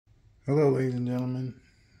Hello ladies and gentlemen,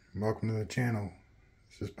 welcome to the channel.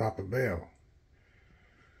 This is Papa Bale.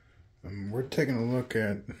 We're taking a look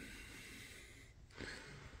at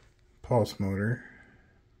pulse motor.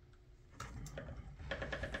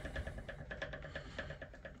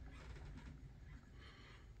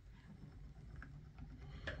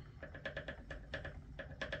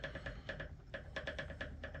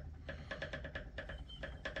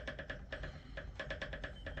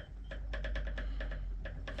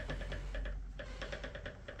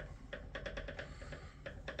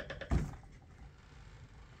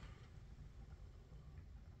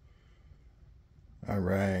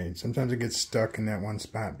 Alright, sometimes it gets stuck in that one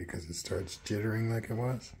spot because it starts jittering like it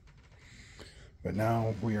was. But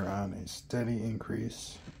now we are on a steady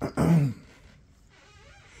increase. I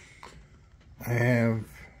have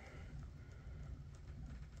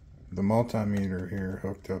the multimeter here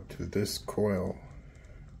hooked up to this coil.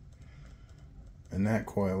 And that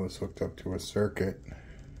coil is hooked up to a circuit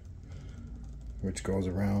which goes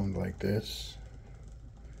around like this.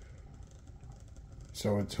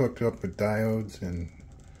 So it's hooked up with diodes and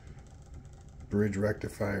bridge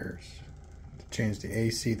rectifiers to change the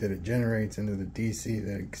AC that it generates into the DC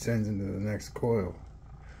that it sends into the next coil.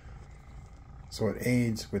 So it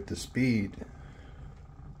aids with the speed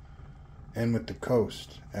and with the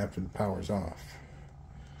coast after the power's off.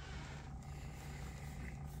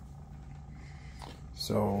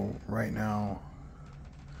 So right now,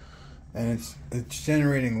 and it's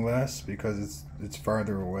generating less because it's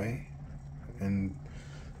farther away, and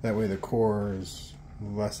that way the core is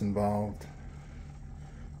less involved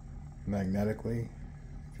magnetically,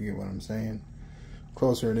 if you get what I'm saying. The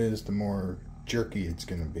closer it is, the more jerky it's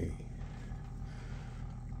going to be.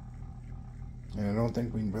 And I don't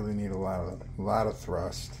think we really need a lot of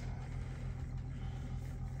thrust.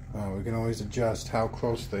 We can always adjust how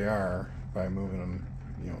close they are by moving them,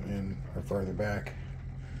 in or farther back.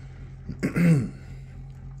 We're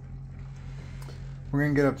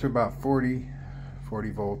going to get up to about 40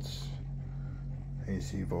 volts,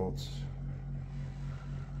 AC volts.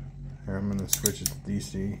 Here, I'm going to switch it to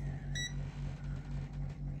DC.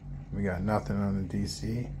 We got nothing on the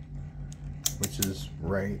DC, which is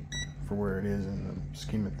right for where it is in the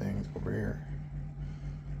scheme of things over here.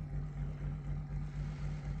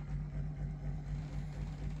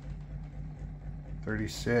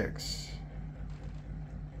 $36.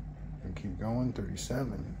 And keep going.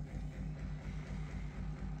 37.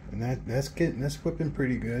 And that's whipping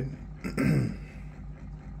pretty good.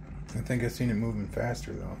 I think I've seen it moving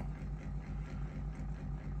faster though.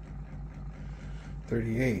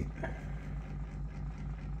 38.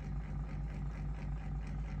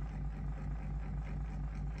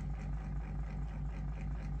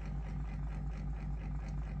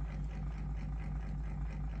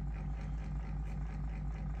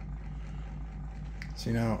 See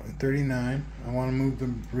now, at 39, I want to move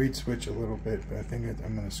the reed switch a little bit, but I think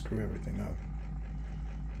I'm going to screw everything up.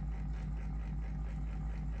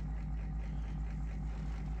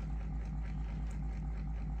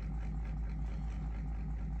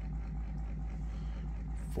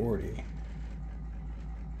 $40.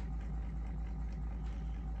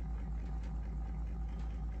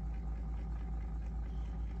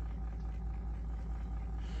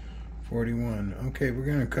 $41. Okay, we're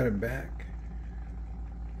going to cut it back.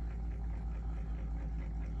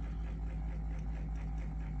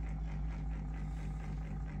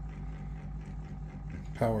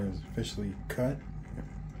 Power is officially cut.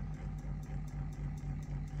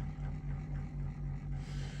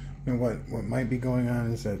 Now what might be going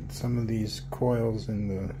on is that some of these coils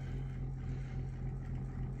in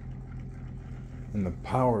the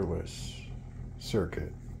powerless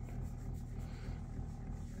circuit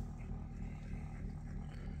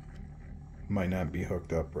might not be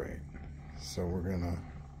hooked up right. So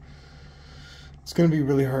it's gonna be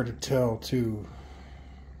really hard to tell too,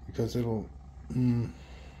 because it'll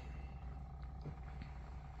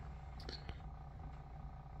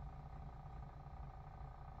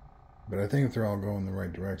but I think if they're all going the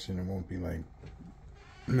right direction, it won't be like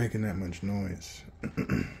making that much noise.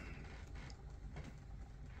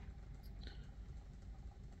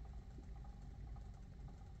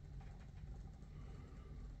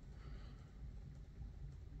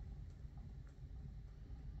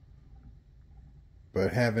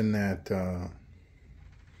 But having that,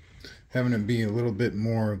 having it be a little bit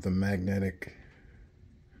more of the magnetic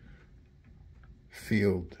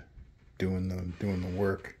field doing the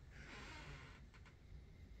work.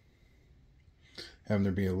 Having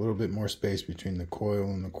there be a little bit more space between the coil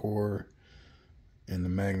and the core and the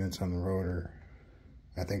magnets on the rotor,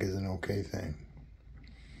 I think is an okay thing.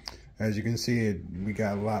 As you can see, we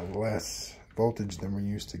got a lot less voltage than we're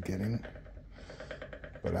used to getting,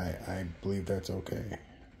 but I believe that's okay.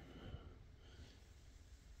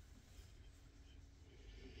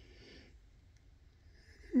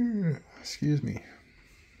 Excuse me.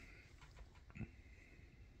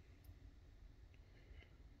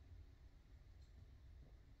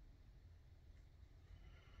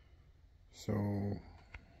 So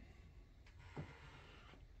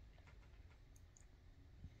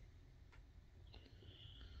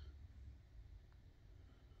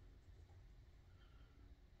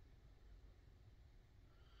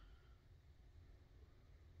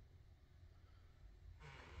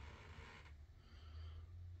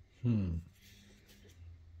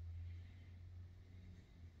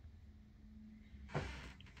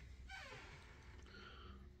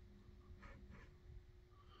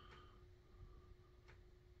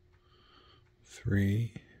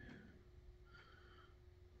three.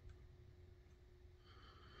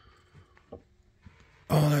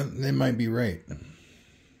 Oh, they might be right.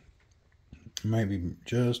 It might be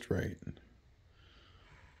just right.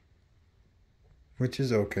 Which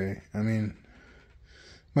is okay. I mean,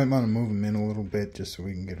 might want to move them in a little bit just so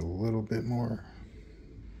we can get a little bit more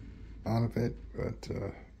out of it. But,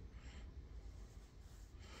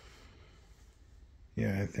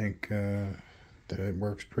 yeah, I think that it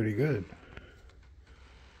works pretty good.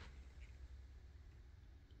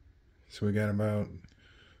 So we got about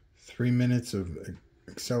 3 minutes of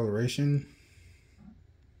acceleration.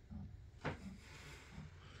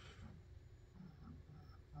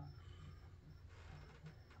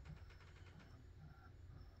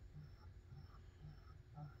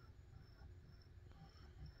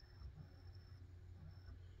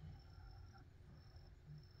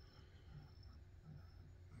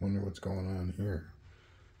 Wonder what's going on here.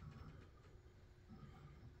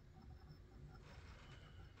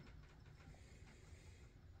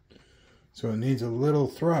 So it needs a little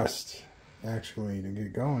thrust, actually, to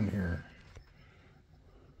get going here.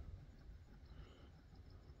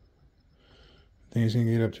 I think it's going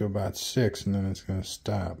to get up to about 6, and then it's going to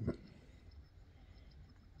stop.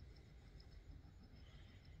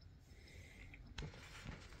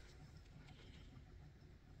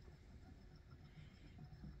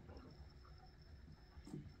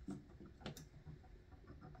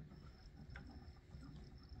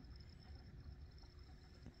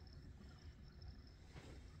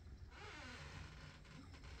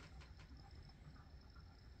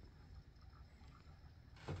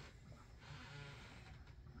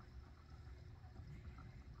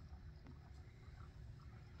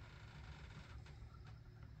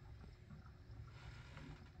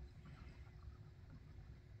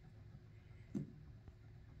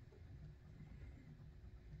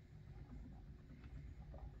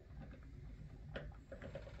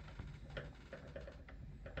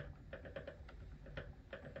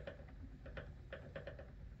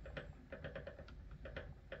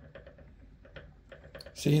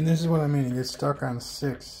 See, and this is what I mean, it gets stuck on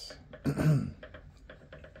 6.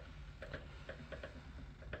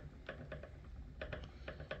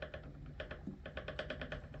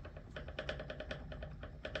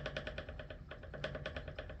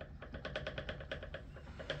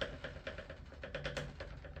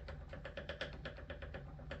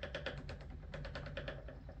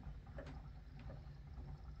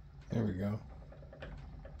 There we go.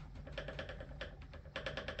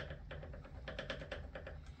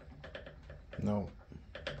 No.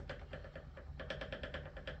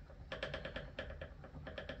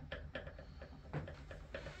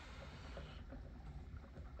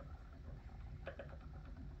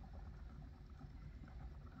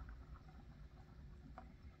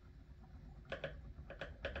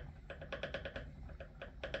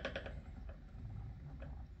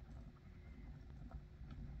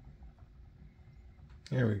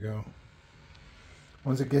 There we go.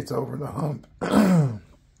 Once it gets over the hump,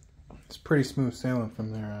 it's pretty smooth sailing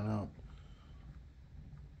from there on out.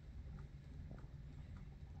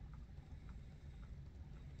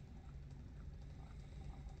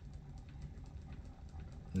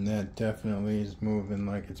 And that definitely is moving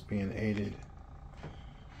like it's being aided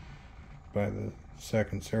by the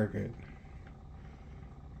second circuit.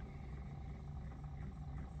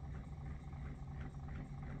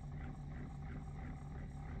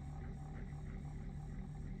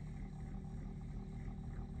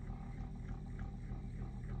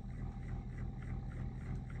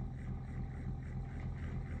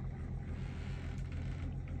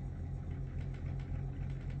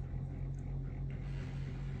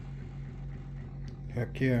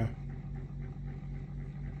 Heck yeah.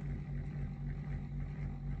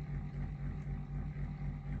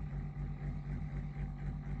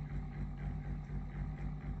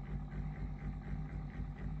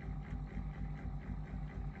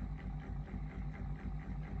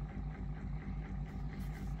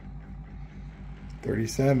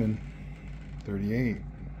 37, 38.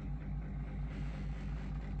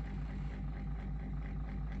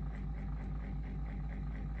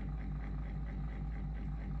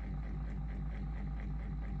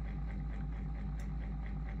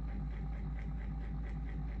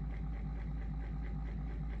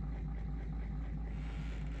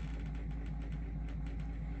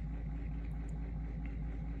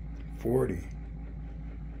 $40.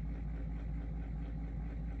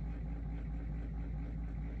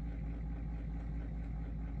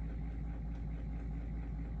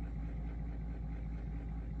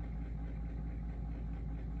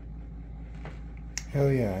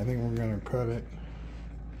 Hell yeah, I think we're gonna cut it.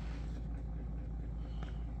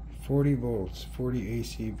 40 volts, 40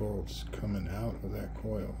 AC volts coming out of that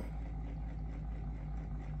coil.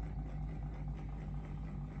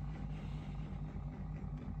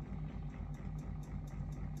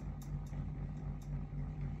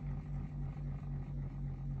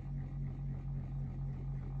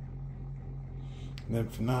 And then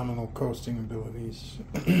phenomenal coasting abilities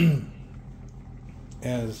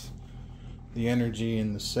as the energy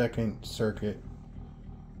in the second circuit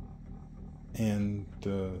and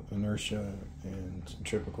the inertia and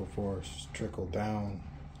centrifugal force trickle down,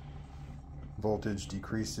 voltage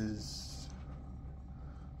decreases,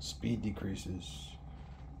 speed decreases.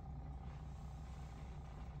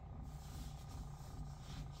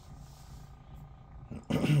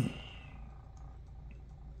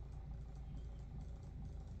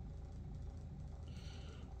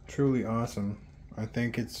 Truly awesome. I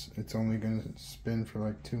think it's only gonna spin for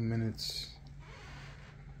like 2 minutes.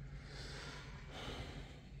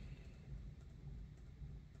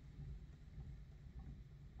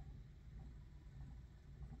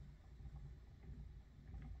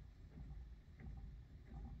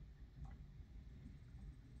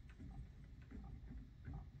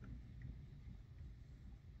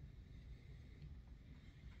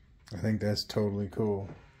 I think that's totally cool.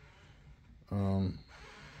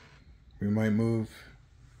 We might move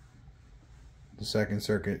the second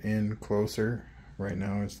circuit in closer. Right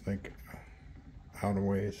now it's like out of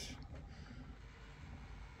ways.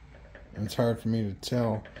 And it's hard for me to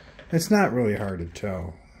tell. It's not really hard to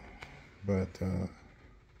tell, but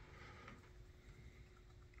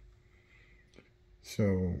so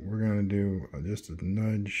we're gonna do just a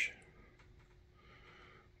nudge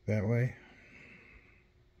that way.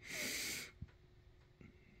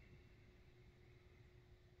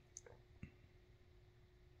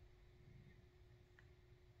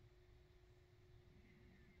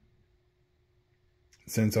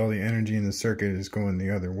 Since all the energy in the circuit is going the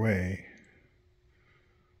other way,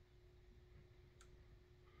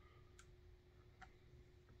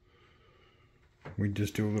 we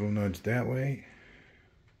just do a little nudge that way.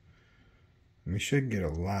 We should get a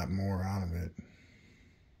lot more out of it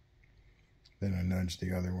than a nudge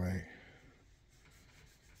the other way.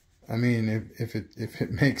 I mean, if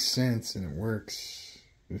it makes sense and it works.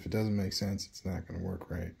 If it doesn't make sense, it's not going to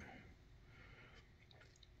work right.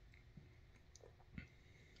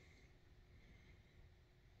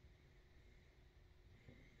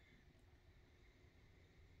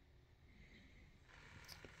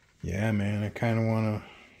 Yeah, man, I kind of want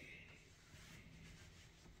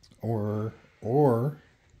to, or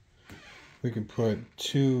we could put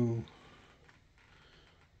 2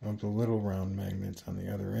 of the little round magnets on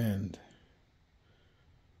the other end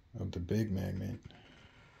of the big magnet.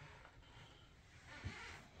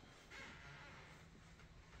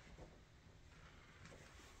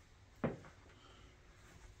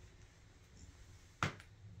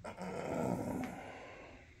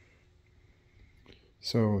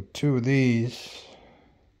 So 2 of these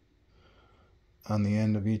on the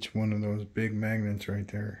end of each one of those big magnets right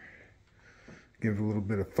there. Give it a little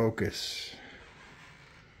bit of focus.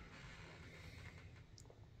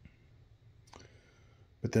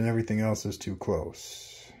 But then everything else is too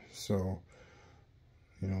close. So,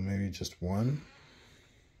 you know, maybe just 1.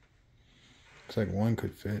 Looks like 1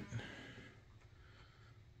 could fit.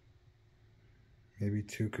 Maybe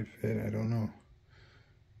 2 could fit, I don't know.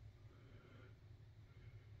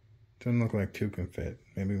 Doesn't look like 2 can fit.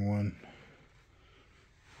 Maybe 1.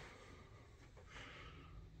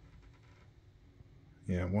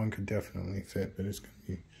 Yeah, 1 could definitely fit, but it's gonna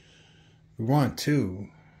be. We want 2,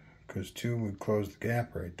 because 2 would close the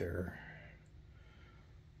gap right there.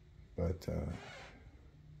 But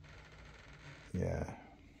yeah,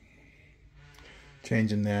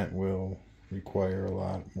 changing that will require a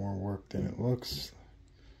lot more work than it looks.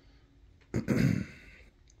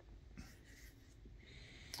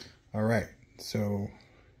 All right, so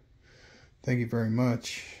thank you very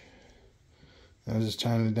much. I was just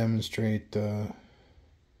trying to demonstrate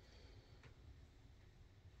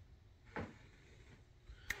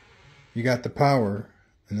you got the power,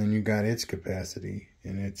 and then you got its capacity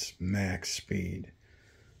and its max speed.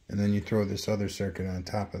 And then you throw this other circuit on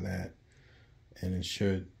top of that, and it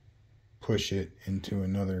should push it into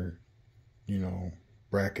another, you know,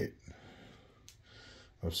 bracket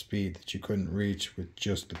of speed that you couldn't reach with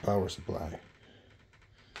just the power supply.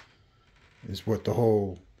 Is what the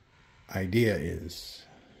whole idea is.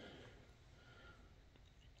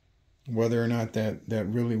 Whether or not that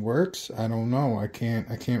really works, I don't know. I can't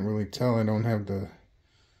really tell. I don't have the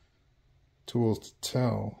tools to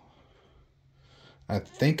tell. I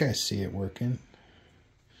think I see it working,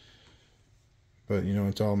 but you know,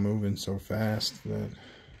 it's all moving so fast that,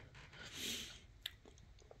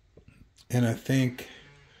 and I think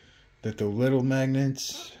that the little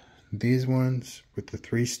magnets, these ones with the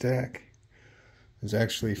 3-stack, is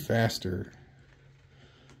actually faster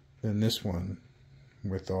than this one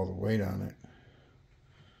with all the weight on it.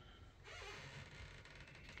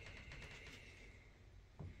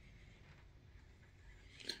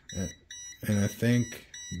 And I think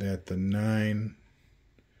that the 9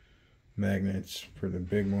 magnets for the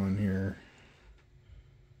big one here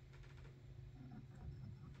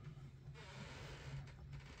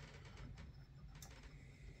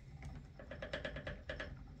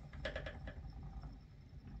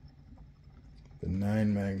the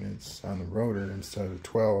 9 magnets on the rotor instead of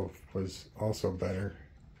 12 was also better.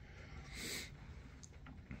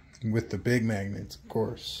 With the big magnets, of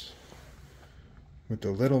course. With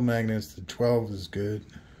the little magnets, the 12 is good.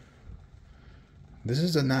 This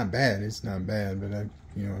is not bad. It's not bad, but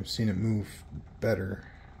I've seen it move better.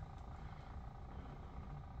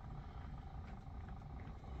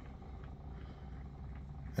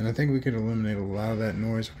 And I think we could eliminate a lot of that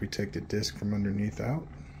noise if we take the disc from underneath out.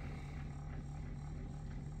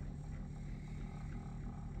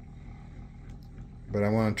 But I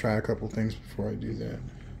want to try a couple things before I do that.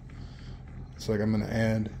 It's like I'm going to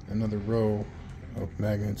add another row of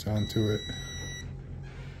magnets onto it.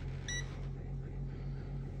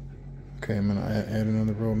 Okay, I'm going to add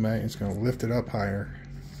another row of magnets. It's going to lift it up higher,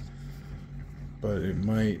 but it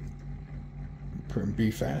might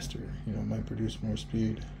be faster. You know, it might produce more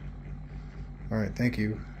speed. All right, thank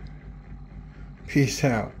you. Peace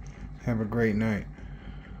out. Have a great night.